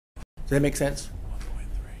that make sense?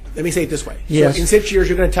 Let me say it this way. Yes. So in 6 years,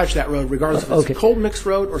 you're going to touch that road regardless if it's Okay. a cold mix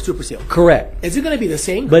road or super seal. Correct. Is it going to be the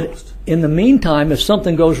same But cost? in the meantime, if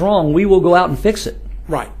something goes wrong, we will go out and fix it.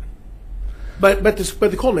 Right. But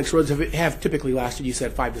the cold mix roads have typically lasted, you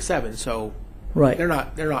said, 5 to 7, so Right. they're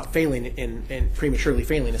not failing and prematurely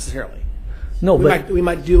failing necessarily. No, We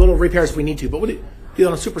might do little repairs if we need to, but would it do it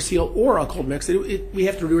on a super seal or a cold mix? We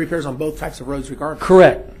have to do repairs on both types of roads regardless.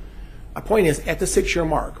 correct. My point is, at the 6-year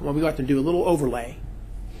mark, when we go out and do a little overlay,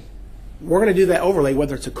 we're going to do that overlay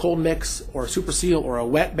whether it's a cold mix or a super seal or a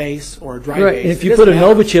wet base or a dry Right. base. And if It you put a doesn't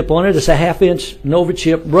Nova matter. chip on it, it's a half-inch Nova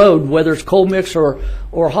chip road. Whether it's cold mix or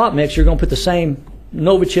hot mix, you're going to put the same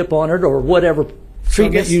Nova chip on it or whatever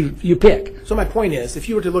treatment guess- you pick. So my point is, if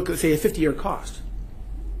you were to look at, say, a 50-year cost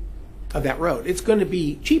of that road, it's going to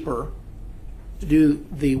be cheaper to do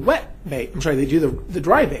the wet base. I'm sorry, they do the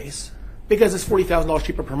dry base because it's $40,000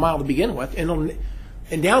 cheaper per mile to begin with,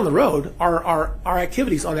 and down the road, our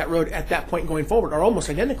activities on that road at that point going forward are almost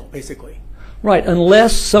identical, basically. Right,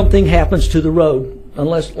 unless something happens to the road,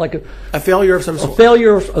 unless like A failure of some a sort.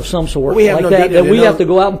 failure of some sort, We have like no that, data that to we know- have to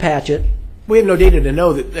go out and patch it. We have no data to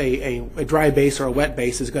know that a dry base or a wet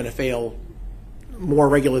base is going to fail more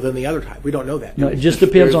regularly than the other type. We don't know that. No, it just Mr.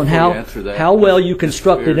 depends Spears, on before you answer that, how well you Mr.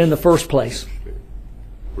 construct it in the Spears. first place.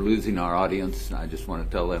 We're losing our audience. I just want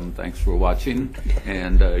to tell them thanks for watching,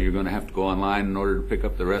 and you're going to have to go online in order to pick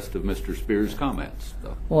up the rest of Mr. Spears' comments.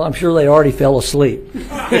 So. Well, I'm sure they already fell asleep.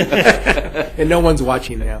 And no one's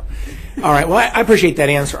watching now. All right. Well, I appreciate that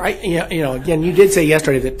answer. Again, you did say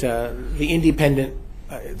yesterday that the independent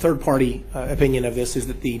third-party opinion of this is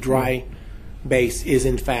that the dry base is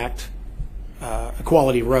in fact a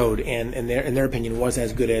quality road, and in their opinion was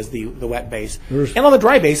as good as the wet base. And on the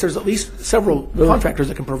dry base, there's at least several contractors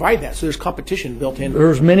that can provide that. So there's competition built in.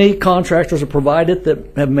 There's many contractors that provide it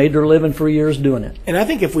that have made their living for years doing it. And I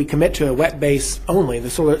think if we commit to a wet base only, the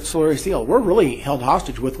solar steel, we're really held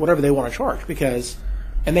hostage with whatever they want to charge because,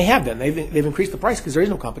 and they have done. They've increased the price because there is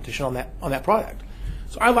no competition on that product.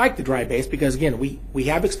 So I like the dry base because again, we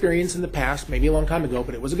have experience in the past, maybe a long time ago,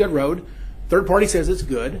 but it was a good road. Third party says it's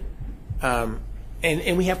good,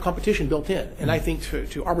 and we have competition built in. And I think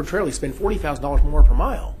to arbitrarily spend $40,000 more per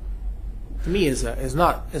mile, to me is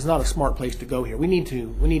not a smart place to go here. We need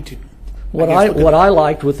to. What I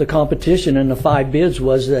liked with the competition and the 5 bids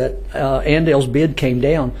was that Andale's bid came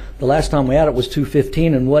down. The last time we had it was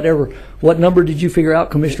 $215, and what number did you figure out,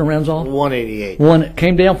 Commissioner Ranzol? 188. It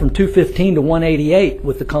came down from $215 to $188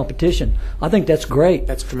 with the competition. I think that's great.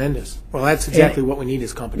 That's tremendous. Well, that's exactly what we need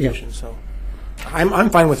is competition. Yeah. So, I'm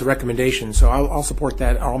fine with the recommendation. So I'll support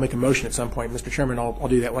that. I'll make a motion at some point, Mr. Chairman. I'll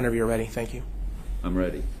do that whenever you're ready. Thank you. I'm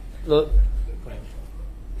ready. Look,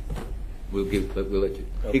 We'll let you.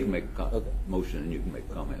 He can make a motion, and you can make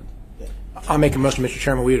comments. I'll make a motion, Mr.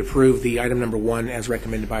 Chairman. We would approve the item number 1 as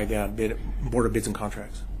recommended by the Board of Bids and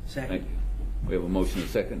Contracts. Thank you. We have a motion and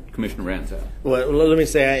a second. Commissioner Ranzau. well, let me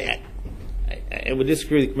say, I would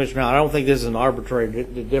disagree with Commissioner Howell. I don't think this is an arbitrary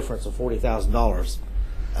difference of $40,000.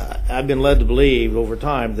 I've been led to believe over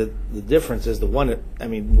time that the difference is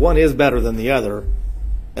one is better than the other.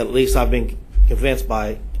 At least I've been convinced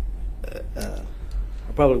by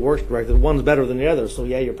Public Works Director, one's better than the other. So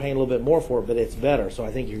yeah, you're paying a little bit more for it, but it's better. So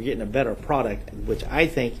I think you're getting a better product, which I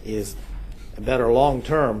think is a better long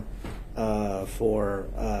term for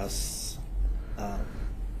us.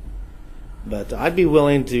 But I'd be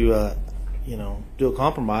willing to, do a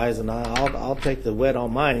compromise, and I'll take the wet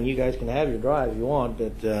on mine, and you guys can have your dry if you want.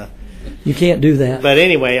 But You can't do that. but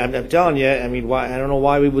anyway, I'm telling you, I don't know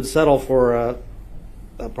why we would settle for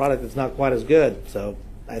a product that's not quite as good. So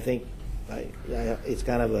I think it's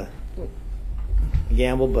kind of a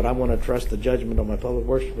gamble, but I want to trust the judgment of my Public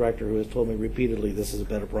Works Director, who has told me repeatedly this is a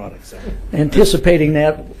better product. So. Anticipating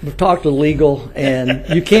that, we've talked to legal, and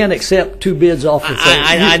you can't accept 2 bids off the thing.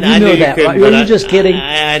 I You know that, right? Are you just kidding?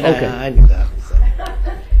 Okay. I knew that. So.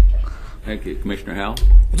 Thank you. Commissioner Howell.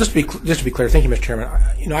 Just to be clear, thank you, Mr.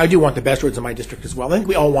 Chairman. I do want the best roads in my district as well. I think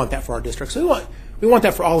we all want that for our district. So we want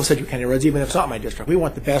that for all of Sedgwick County roads, even if it's not my district. We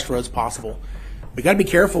want the best roads possible. We got to be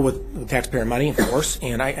careful with taxpayer money, of course.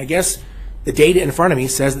 And I guess the data in front of me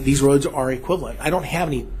says that these roads are equivalent. I don't have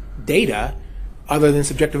any data other than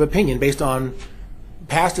subjective opinion based on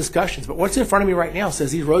past discussions. But what's in front of me right now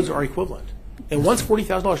says these roads are equivalent. And one's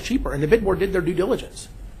 $40,000 cheaper, and the bid board did their due diligence.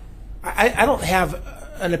 I don't have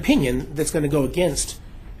an opinion that's going to go against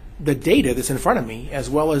the data that's in front of me as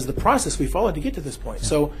well as the process we followed to get to this point.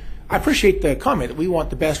 So I appreciate the comment that we want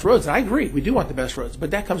the best roads, and I agree, we do want the best roads,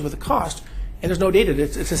 but that comes with a cost, and there's no data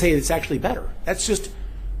to say it's actually better. That's just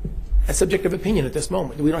a subjective opinion at this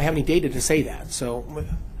moment. We don't have any data to say that. So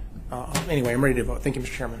anyway, I'm ready to vote. Thank you,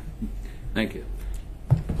 Mr. Chairman. Thank you.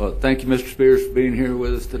 Well, thank you, Mr. Spears, for being here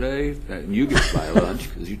with us today. And you get to buy lunch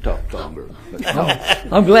because you talked longer. But,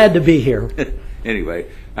 I'm glad to be here. Anyway,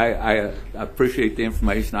 I appreciate the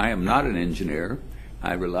information. I am not an engineer.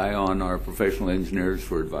 I rely on our professional engineers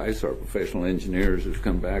for advice. Our professional engineers have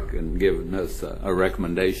come back and given us a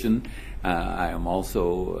recommendation. I am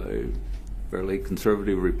also a fairly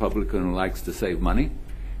conservative Republican who likes to save money.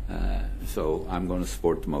 So I'm going to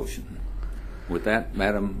support the motion. With that,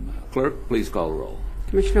 Madam Clerk, please call the roll.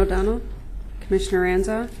 Commissioner O'Donnell? Commissioner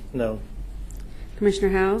Ranzau? No. Commissioner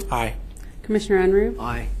Howe? Aye. Commissioner Unruh?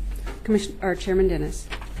 Aye. Chairman Dennis?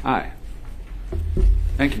 Aye.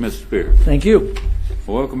 Thank you, Mr. Spears. Thank you.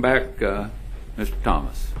 Welcome back, Mr.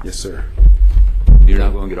 Thomas. Yes, sir. You're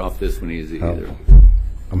not going to get off this one easy either.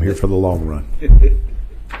 I'm here for the long run.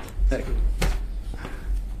 Thank you.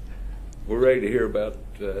 We're ready to hear about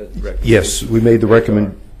Yes, we made the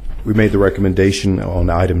recommendation on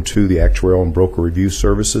item 2, the actuarial and broker review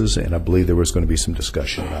services, and I believe there was going to be some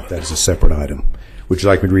discussion about that as a separate item. Would you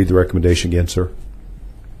like me to read the recommendation again, sir?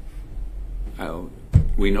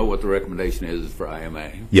 We know what the recommendation is for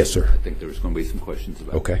IMA. Yes, sir. I think there's going to be some questions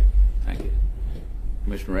about Okay. that. Thank you.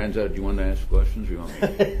 Commissioner Ranzau, do you want to ask questions? Or you want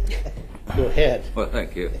me? Go ahead. Well,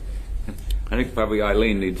 thank you. I think probably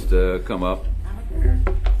Eileen needs to come up.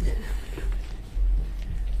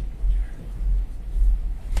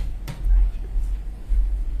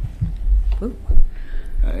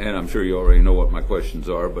 And I'm sure you already know what my questions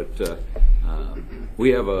are, but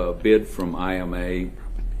we have a bid from IMA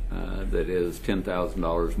that is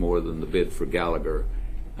 $10,000 more than the bid for Gallagher,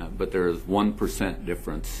 but there is 1%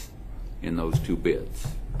 difference in those two bids.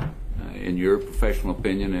 In your professional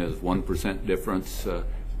opinion, is 1% difference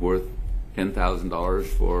worth $10,000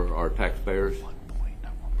 for our taxpayers?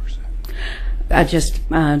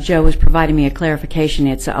 Joe was providing me a clarification.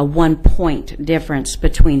 It's a 1 point difference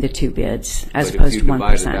between the two bids as opposed to 1%.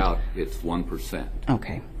 But if you divide it out, it's 1%.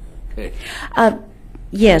 Okay. Okay.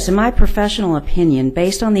 Yes, in my professional opinion,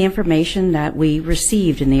 based on the information that we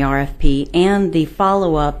received in the RFP and the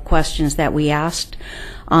follow-up questions that we asked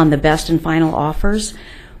on the best and final offers,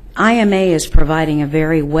 IMA is providing a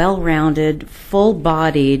very well-rounded,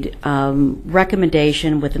 full-bodied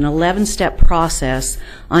recommendation with an 11-step process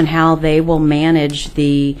on how they will manage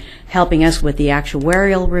helping us with the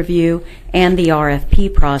actuarial review and the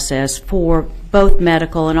RFP process for both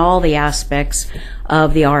medical and all the aspects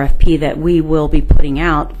of the RFP that we will be putting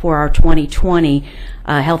out for our 2020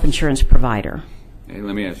 health insurance provider. Hey,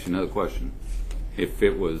 let me ask you another question. If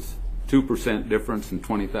it was 2% difference in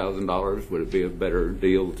 $20,000, would it be a better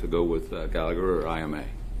deal to go with Gallagher or IMA?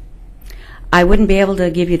 I wouldn't be able to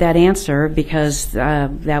give you that answer because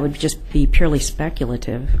that would just be purely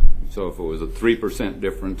speculative. So if it was a 3%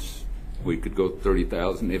 difference, we could go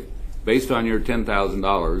 $30,000. If based on your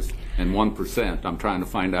 $10,000 and 1%, I'm trying to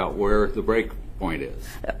find out where the break point is.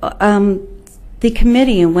 The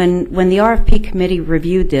committee, when the RFP committee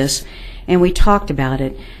reviewed this, and we talked about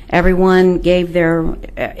it, everyone gave their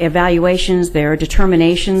evaluations, their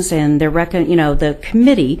determinations, and the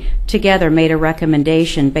committee together made a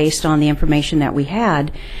recommendation based on the information that we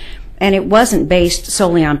had, and it wasn't based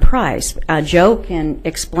solely on price. Joe can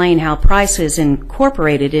explain how price is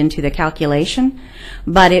incorporated into the calculation,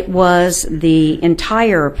 but it was the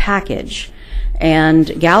entire package,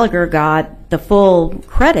 and Gallagher got the full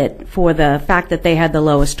credit for the fact that they had the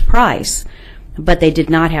lowest price, but they did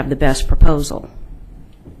not have the best proposal.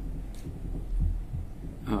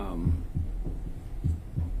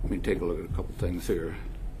 Let me take a look at a couple things here.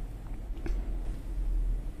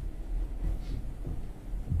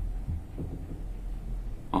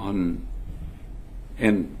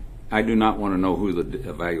 And I do not want to know who the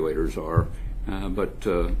evaluators are, but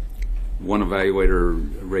one evaluator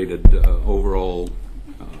rated overall,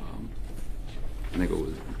 I think it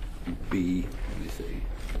was B. Let me see.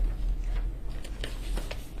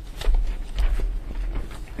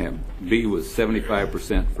 Yeah, B was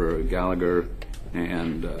 75% for Gallagher,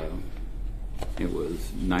 and it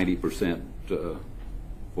was 90%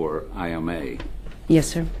 for IMA. Yes,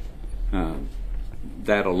 sir.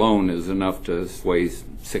 That alone is enough to sway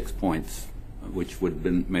 6 points, which would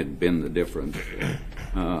have been the difference.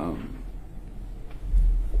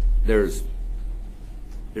 They're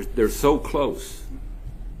so close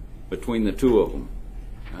between the two of them,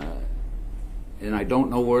 and I don't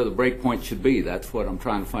know where the break point should be. That's what I'm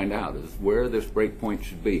trying to find out, is where this break point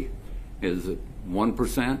should be. Is it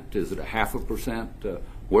 1%? Is it a 0.5%?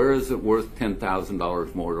 Where is it worth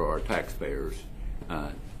 $10,000 more to our taxpayers?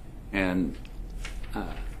 And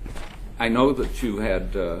I know that you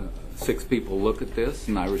had 6 people look at this,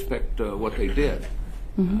 and I respect what they did.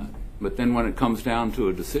 Mm-hmm. But then when it comes down to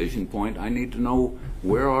a decision point, I need to know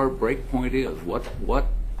where our break point is. What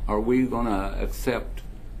are we going to accept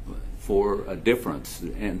for a difference?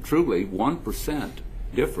 And truly, 1%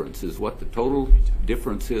 difference is what the total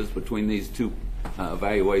difference is between these two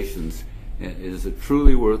evaluations. Is it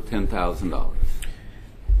truly worth $10,000?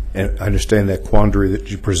 And I understand that quandary that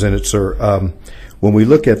you presented, sir. When we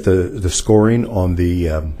look at the scoring on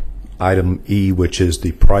the item E, which is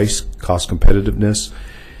the price cost competitiveness,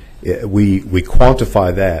 we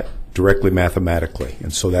quantify that directly mathematically.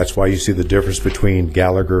 And so that's why you see the difference between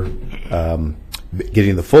Gallagher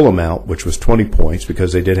getting the full amount, which was 20 points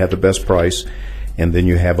because they did have the best price, and then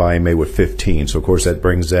you have IMA with 15. So, of course, that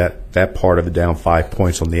brings that part of it down 5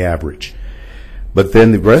 points on the average. But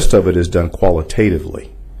then the rest of it is done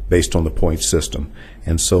qualitatively based on the point system.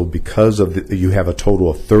 And so because of you have a total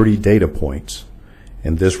of 30 data points,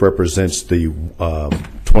 and this represents the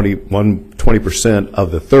 20%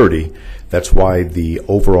 of the 30, that's why the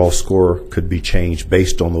overall score could be changed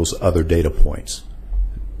based on those other data points.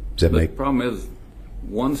 Does that make? The problem is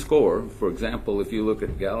one score. For example, if you look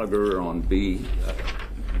at Gallagher on B,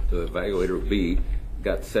 the evaluator B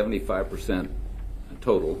got 75%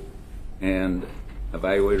 total, and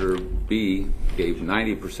evaluator B gave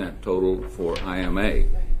 90% total for IMA.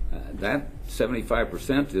 That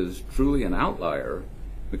 75% is truly an outlier,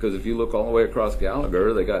 because if you look all the way across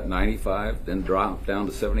Gallagher, they got 95, then dropped down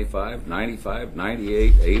to 75, 95,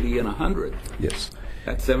 98, 80, and 100. Yes.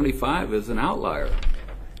 That 75 is an outlier.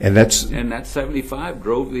 And that 75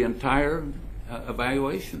 drove the entire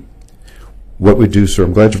evaluation. What we do, sir,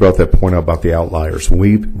 I'm glad you brought that point up about the outliers. When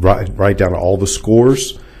we write down all the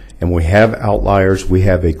scores, and when we have outliers, we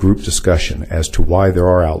have a group discussion as to why there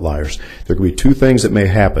are outliers. There could be two things that may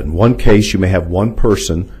happen. One case, you may have one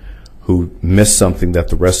person who missed something that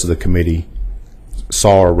the rest of the committee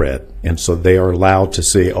saw or read, and so they are allowed to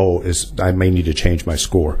say, I may need to change my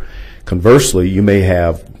score. Conversely, you may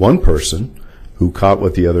have one person who caught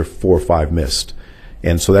what the other 4 or 5 missed.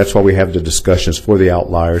 And so that's why we have the discussions for the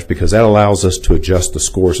outliers, because that allows us to adjust the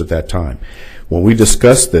scores at that time. When we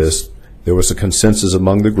discussed this, there was a consensus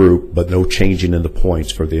among the group, but no changing in the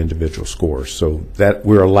points for the individual scores. So that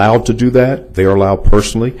we're allowed to do that. They are allowed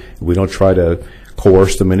personally. We don't try to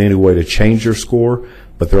coerce them in any way to change their score,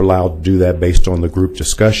 but they're allowed to do that based on the group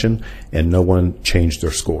discussion, and no one changed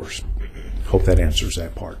their scores. Hope that answers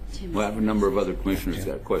that part. Well, I have a number of other commissioners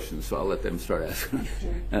got questions, so I'll let them start asking.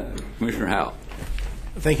 Commissioner Howell.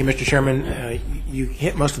 Thank you, Mr. Chairman. You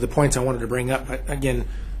hit most of the points I wanted to bring up, but again,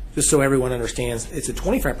 just so everyone understands, it's a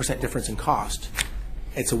 25% difference in cost.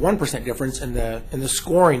 It's a 1% difference in the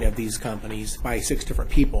scoring of these companies by 6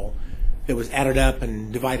 different people that was added up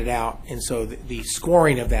and divided out, and so the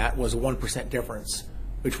scoring of that was a 1% difference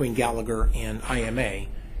between Gallagher and IMA,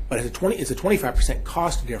 but it's a 25%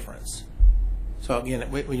 cost difference. So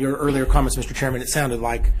again, with your earlier comments, Mr. Chairman, it sounded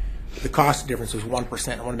like the cost difference was 1%. I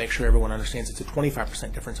want to make sure everyone understands it's a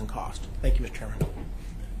 25% difference in cost. Thank you, Mr. Chairman.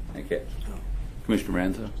 Thank you. Commissioner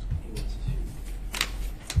Ranza.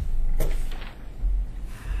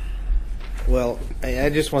 Well, I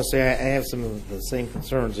just want to say I have some of the same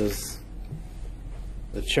concerns as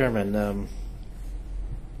the chairman. I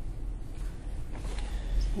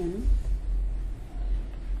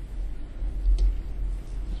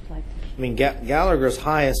mean, Gallagher's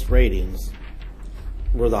highest ratings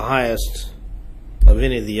were the highest of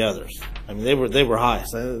any of the others. I mean, they were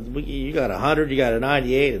highest. You got 100, you got a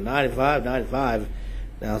 98, a 95, 95.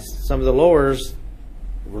 Now, some of the lowers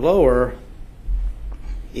were lower.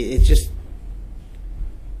 It's just,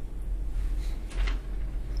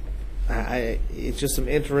 it's just some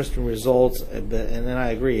interesting results. And then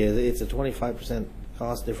I agree, it's a 25%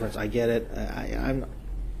 cost difference. I get it.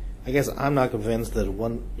 I guess I'm not convinced that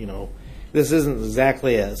this isn't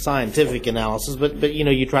exactly a scientific analysis, but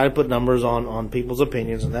you try to put numbers on people's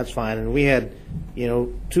opinions, and that's fine. And we had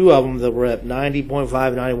 2 of them that were at 90.5,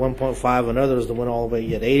 91.5, and others that went all the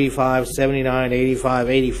way at 85, 79, 85,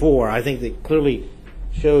 84. I think that clearly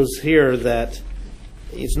shows here that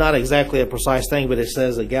it's not exactly a precise thing, but it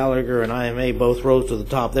says that Gallagher and IMA both rose to the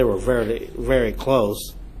top. They were very, very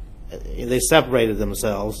close. They separated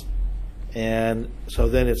themselves. And so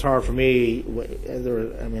then it's hard for me.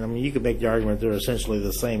 I mean, you could make the argument they're essentially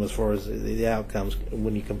the same as far as the outcomes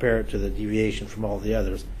when you compare it to the deviation from all the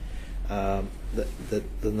others. Then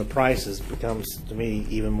the prices becomes, to me,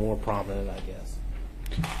 even more prominent, I guess.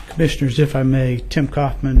 Commissioners, if I may, Tim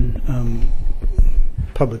Kaufman,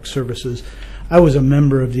 Public Services. I was a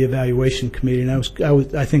member of the evaluation committee, and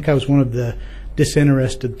I think I was one of the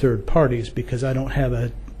disinterested third parties because I don't have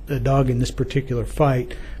a dog in this particular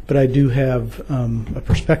fight, but I do have a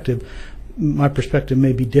perspective. my perspective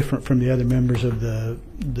may be different from the other members of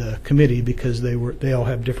the committee because they all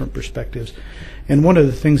have different perspectives. And one of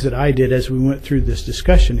the things that I did as we went through this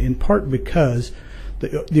discussion, in part because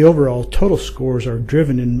the overall total scores are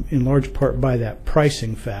driven in large part by that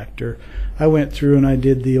pricing factor, I went through and I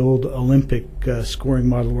did the old Olympic scoring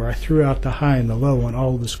model where I threw out the high and the low on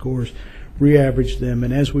all of the scores, re-averaged them,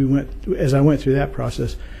 and as I went through that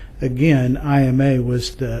process, again, IMA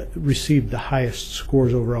received the highest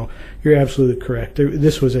scores overall. You're absolutely correct.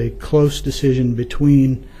 This was a close decision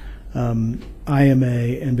between IMA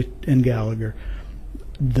and Gallagher.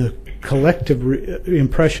 The collective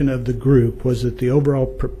impression of the group was that the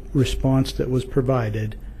overall response that was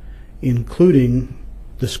provided, including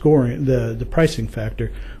the scoring, the pricing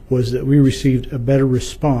factor, was that we received a better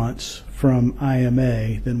response from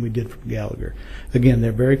IMA than we did from Gallagher. Again,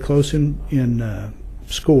 they're very close in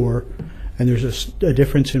score, and there's a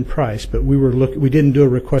difference in price. But we didn't do a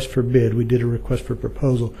request for bid; we did a request for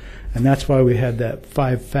proposal, and that's why we had that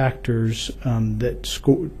 5 factors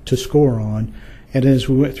to score on. And as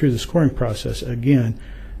we went through the scoring process, again,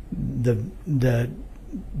 the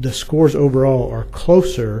scores overall are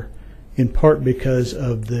closer, in part because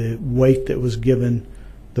of the weight that was given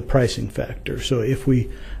the pricing factor. So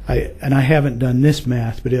I haven't done this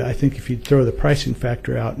math, but I think if you throw the pricing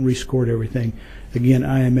factor out and rescored everything, again,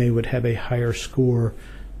 IMA would have a higher score,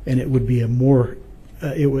 and it would be a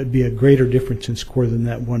greater difference in score than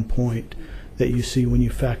that 1 point that you see when you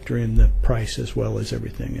factor in the price as well as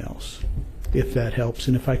everything else, if that helps.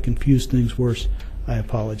 And if I confuse things worse, I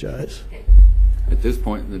apologize. At this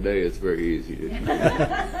point in the day, it's very easy.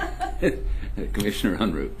 Commissioner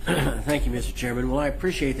Unruh. Thank you, Mr. Chairman. Well, I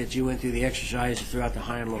appreciate that you went through the exercise throughout the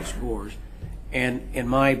high and low scores. And in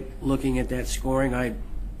my looking at that scoring, I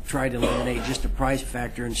tried to eliminate just the price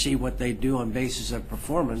factor and see what they do on basis of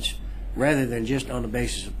performance rather than just on the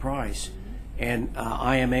basis of price. And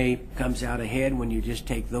IMA comes out ahead when you just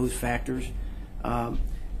take those factors.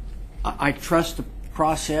 I trust the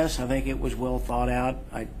process. I think it was well thought out.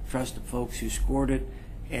 I trust the folks who scored it.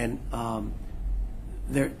 And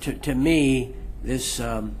to me, this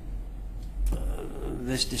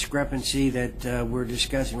discrepancy that we're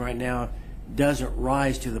discussing right now doesn't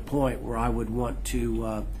rise to the point where I would want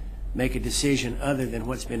to make a decision other than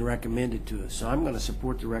what's been recommended to us. So I'm going to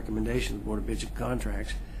support the recommendation of the Board of Bids and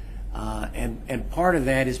Contracts. And part of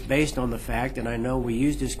that is based on the fact, and I know we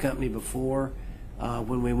used this company before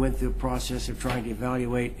when we went through the process of trying to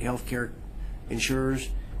evaluate healthcare insurers,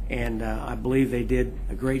 and I believe they did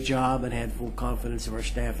a great job and had full confidence of our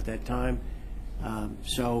staff at that time.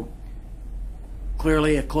 So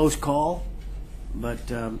clearly a close call, but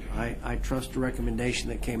I trust the recommendation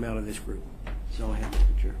that came out of this group. That's all I have,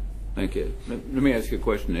 Mr. Chair. Thank you. Let me ask you a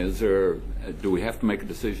question. Do we have to make a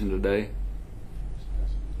decision today?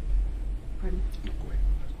 Pardon?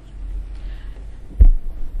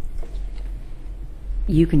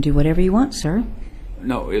 You can do whatever you want, sir.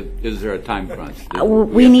 No. Is there a time crunch?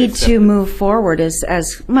 We need to move forward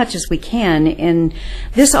as much as we can. And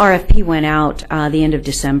this RFP went out the end of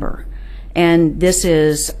December. And this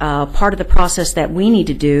is part of the process that we need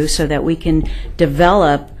to do so that we can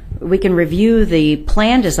review the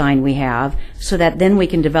plan design we have so that then we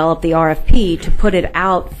can develop the RFP to put it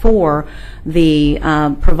out for the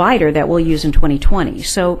provider that we'll use in 2020.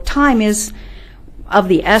 So time is of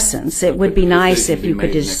the essence. It would be nice if you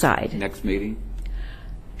could decide. Next meeting?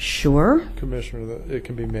 Sure. Commissioner, it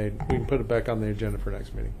can be made. We can put it back on the agenda for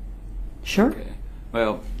next meeting. Sure. Okay.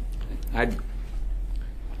 Well, I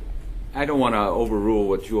don't want to overrule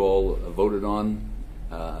what you all voted on.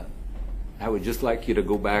 I would just like you to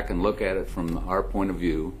go back and look at it from our point of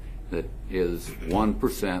view. That is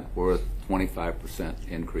 1% worth 25%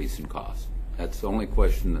 increase in cost. That's the only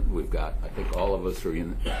question that we've got. I think all of us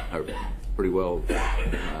are pretty well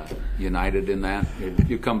united in that. If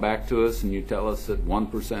you come back to us and you tell us that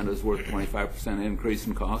 1% is worth 25% increase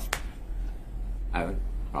in cost, I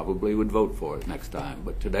probably would vote for it next time.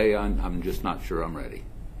 But today I'm just not sure I'm ready.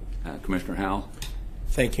 Commissioner Howell?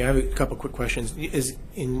 Thank you. I have a couple quick questions. Is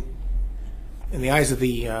in the eyes of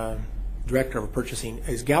the director of purchasing,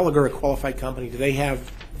 is Gallagher a qualified company? Do they have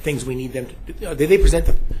things we need them to do? Did they present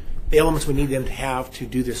the elements we need them to have to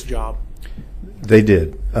do this job? They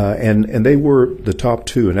did, and they were the top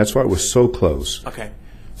two, and that's why it was so close. Okay.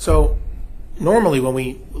 So normally when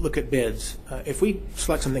we look at bids, if we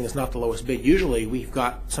select something that's not the lowest bid, usually we've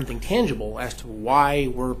got something tangible as to why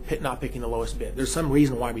we're not picking the lowest bid. There's some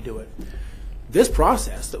reason why we do it. This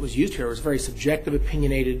process that was used here was a very subjective,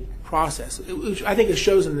 opinionated process. I think it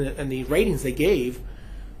shows in the ratings they gave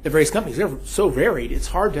the various companies. They're so varied, it's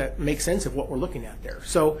hard to make sense of what we're looking at there.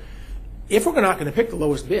 So if we're not going to pick the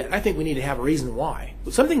lowest bid, I think we need to have a reason why.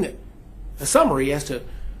 A summary as to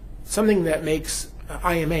something that makes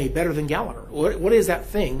IMA better than Gallagher. What is that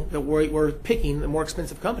thing that we're picking the more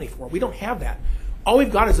expensive company for? We don't have that. All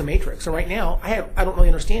we've got is a matrix, and right now I don't really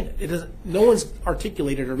understand it. No one's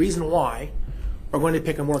articulated a reason why we're going to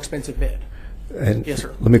pick a more expensive bid. And yes,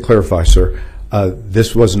 sir. Let me clarify, sir.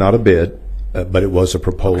 This was not a bid, but it was a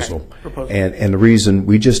proposal. Okay. Proposal. And the reason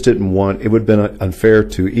we just didn't want, it would have been unfair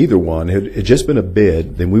to either one. It had just been a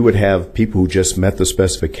bid, then we would have people who just met the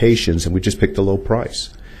specifications and we just picked a low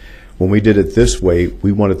price. When we did it this way,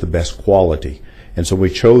 we wanted the best quality. And so we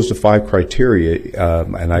chose the 5 criteria,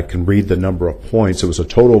 and I can read the number of points. It was a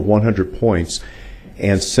total of 100 points.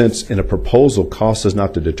 And since in a proposal, cost is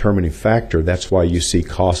not the determining factor, that's why you see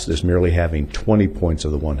cost as merely having 20 points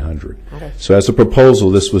of the 100. Okay. So as a proposal,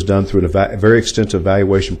 this was done through a very extensive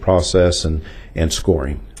evaluation process and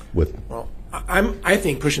scoring. Well, I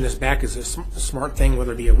think pushing this back is a smart thing,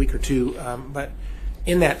 whether it be a week or two. But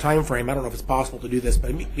in that time frame, I don't know if it's possible to do this, but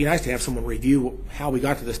it'd be nice to have someone review how we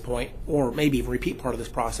got to this point, or maybe even repeat part of this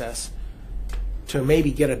process to maybe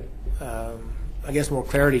get more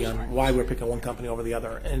clarity on why we're picking one company over the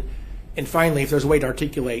other. And finally, if there's a way to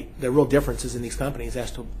articulate the real differences in these companies as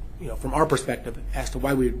to, from our perspective, as to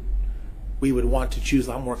why we would want to choose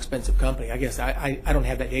a lot more expensive company. I guess I don't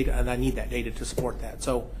have that data, and I need that data to support that.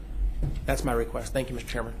 So that's my request. Thank you, Mr.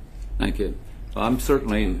 Chairman. Thank you. Well,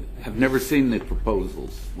 have never seen the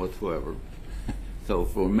proposals whatsoever. So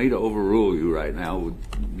for me to overrule you right now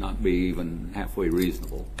would not be even halfway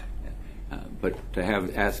reasonable. But to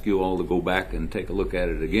ask you all to go back and take a look at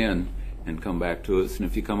it again and come back to us, and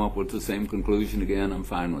if you come up with the same conclusion again, I'm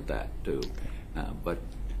fine with that too. But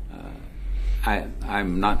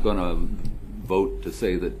I'm not going to vote to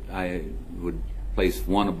say that I would place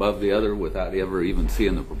one above the other without ever even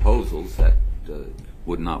seeing the proposals. That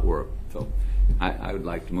would not work. So I would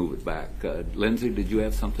like to move it back. Lindsay, did you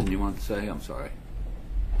have something you wanted to say? I'm sorry.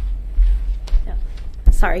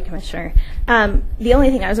 Sorry, Commissioner. The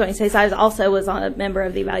only thing I was going to say is I was a member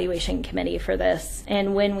of the evaluation committee for this,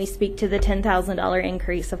 and when we speak to the $10,000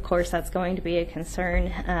 increase, of course, that's going to be a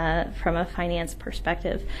concern from a finance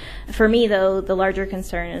perspective. For me, though, the larger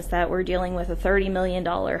concern is that we're dealing with a $30 million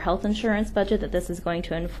health insurance budget, that this is going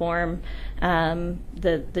to inform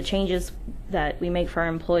the changes that we make for our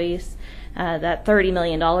employees. That $30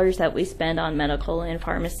 million that we spend on medical and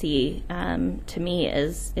pharmacy, to me,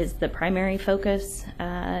 is the primary focus.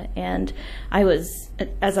 And I was,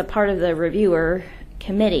 as a part of the reviewer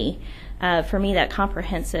committee, for me, that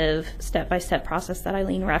comprehensive step-by-step process that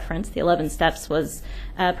Eileen referenced, the 11 steps, was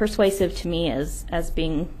persuasive to me as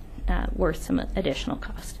being worth some additional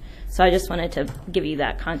cost. So I just wanted to give you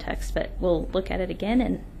that context, but we'll look at it again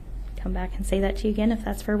and come back and say that to you again if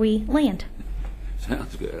that's where we land.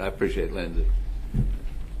 Sounds good. I appreciate it, Lindsay.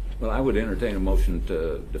 Well, I would entertain a motion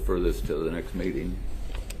to defer this to the next meeting.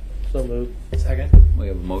 So moved. Second. We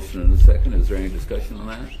have a motion and a second. Is there any discussion on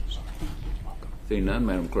that? Seeing none,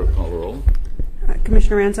 Madam Clerk, call the roll.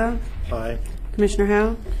 Commissioner Ranzo? Aye. Commissioner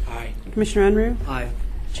Howell? Aye. Commissioner Unruh? Aye.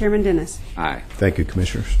 Chairman Dennis? Aye. Thank you,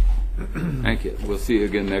 Commissioners. Thank you. We'll see you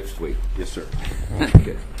again next week. Yes, sir.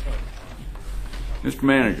 Okay. Mr.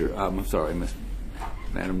 Manager, I'm sorry,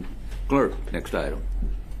 Madam Clerk, next item.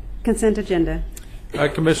 Consent agenda.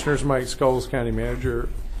 Commissioners, Mike Scholes, County Manager.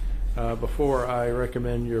 Before I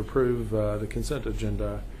recommend you approve the consent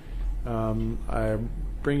agenda, I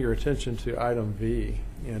bring your attention to item V,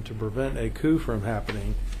 and to prevent a coup from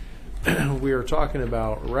happening, we are talking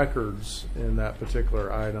about records in that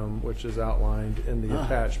particular item, which is outlined in the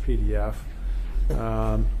attached PDF.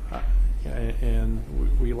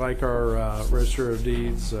 And we like our Register of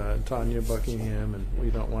Deeds, Tanya Buckingham, and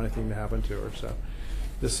we don't want anything to happen to her. So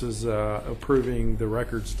this is approving the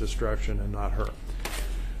records destruction and not her.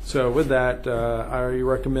 So with that, I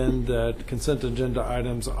recommend that consent agenda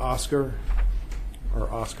items Oscar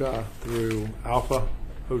through Alpha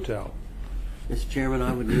Hotel. Mr. Chairman,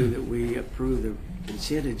 I would move that we approve the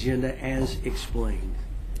consent agenda as explained.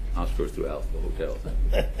 Oscar through Alpha Hotel.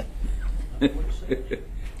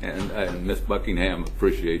 And Ms. Buckingham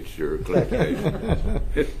appreciates your clarification.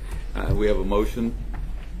 We have a motion.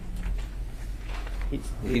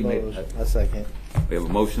 He made a second. We have a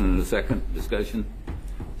motion and a second. Discussion.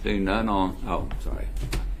 Seeing none sorry.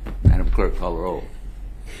 Madam Clerk, call the roll.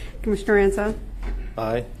 Commissioner Ranzo?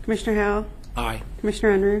 Aye. Commissioner Howell? Aye.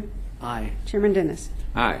 Commissioner Unruh? Aye. Chairman Dennis?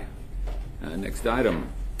 Aye. Next item.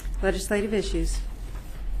 Legislative issues.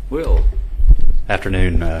 Will.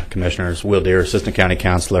 Afternoon, Commissioners. Will Deere, Assistant County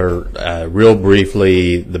Counselor. Real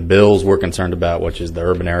briefly, the bills we're concerned about, which is the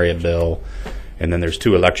urban area bill, and then there's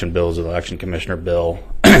 2 election bills, the election commissioner bill.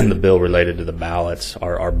 the bill related to the ballots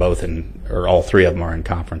are both in, or all three of them are in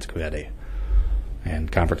conference committee.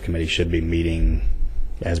 And conference committee should be meeting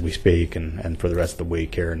as we speak and for the rest of the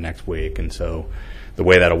week here next week. And so the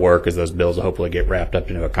way that'll work is those bills will hopefully get wrapped up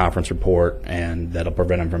into a conference report, and that'll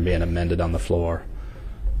prevent them from being amended on the floor.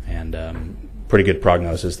 And pretty good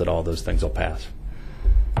prognosis that all those things will pass.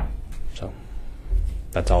 So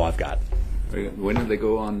that's all I've got. When do they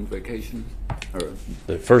go on vacation? Or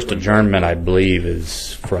The first adjournment, I believe,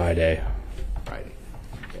 is Friday. Friday.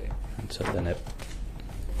 Okay. And so then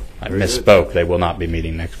I Very misspoke. good. They will not be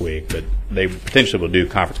meeting next week, but they potentially will do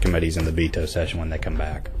conference committees in the veto session when they come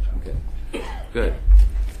back. Okay. Good.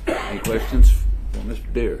 Any questions for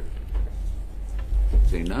Mr. Deere?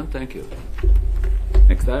 Seeing none, thank you.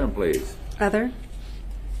 Next item, please. Other?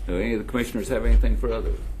 Do any of the commissioners have anything for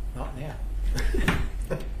other? Not now.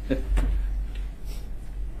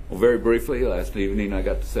 Well, very briefly, last evening I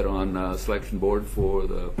got to sit on selection board for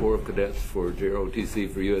the Corps of Cadets for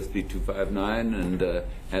JROTC for USD 259, and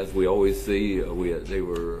as we always see, they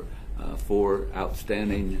were 4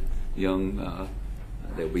 outstanding young,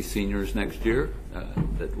 they'll be seniors next year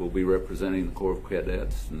that will be representing the Corps of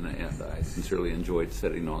Cadets, and I sincerely enjoyed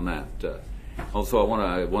sitting on that. Also, I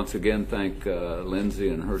want to once again thank Lindsay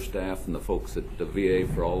and her staff and the folks at the VA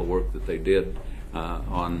for all the work that they did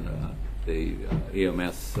on the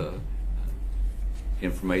EMS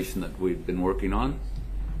information that we've been working on.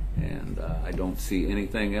 And I don't see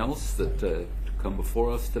anything else that to come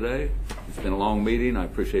before us today. It's been a long meeting. I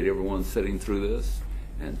appreciate everyone sitting through this,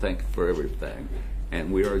 and thank you for everything.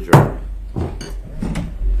 And we are adjourned. Could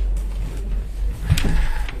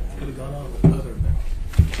have gone on with other.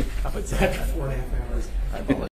 How about that? 4.5 hours.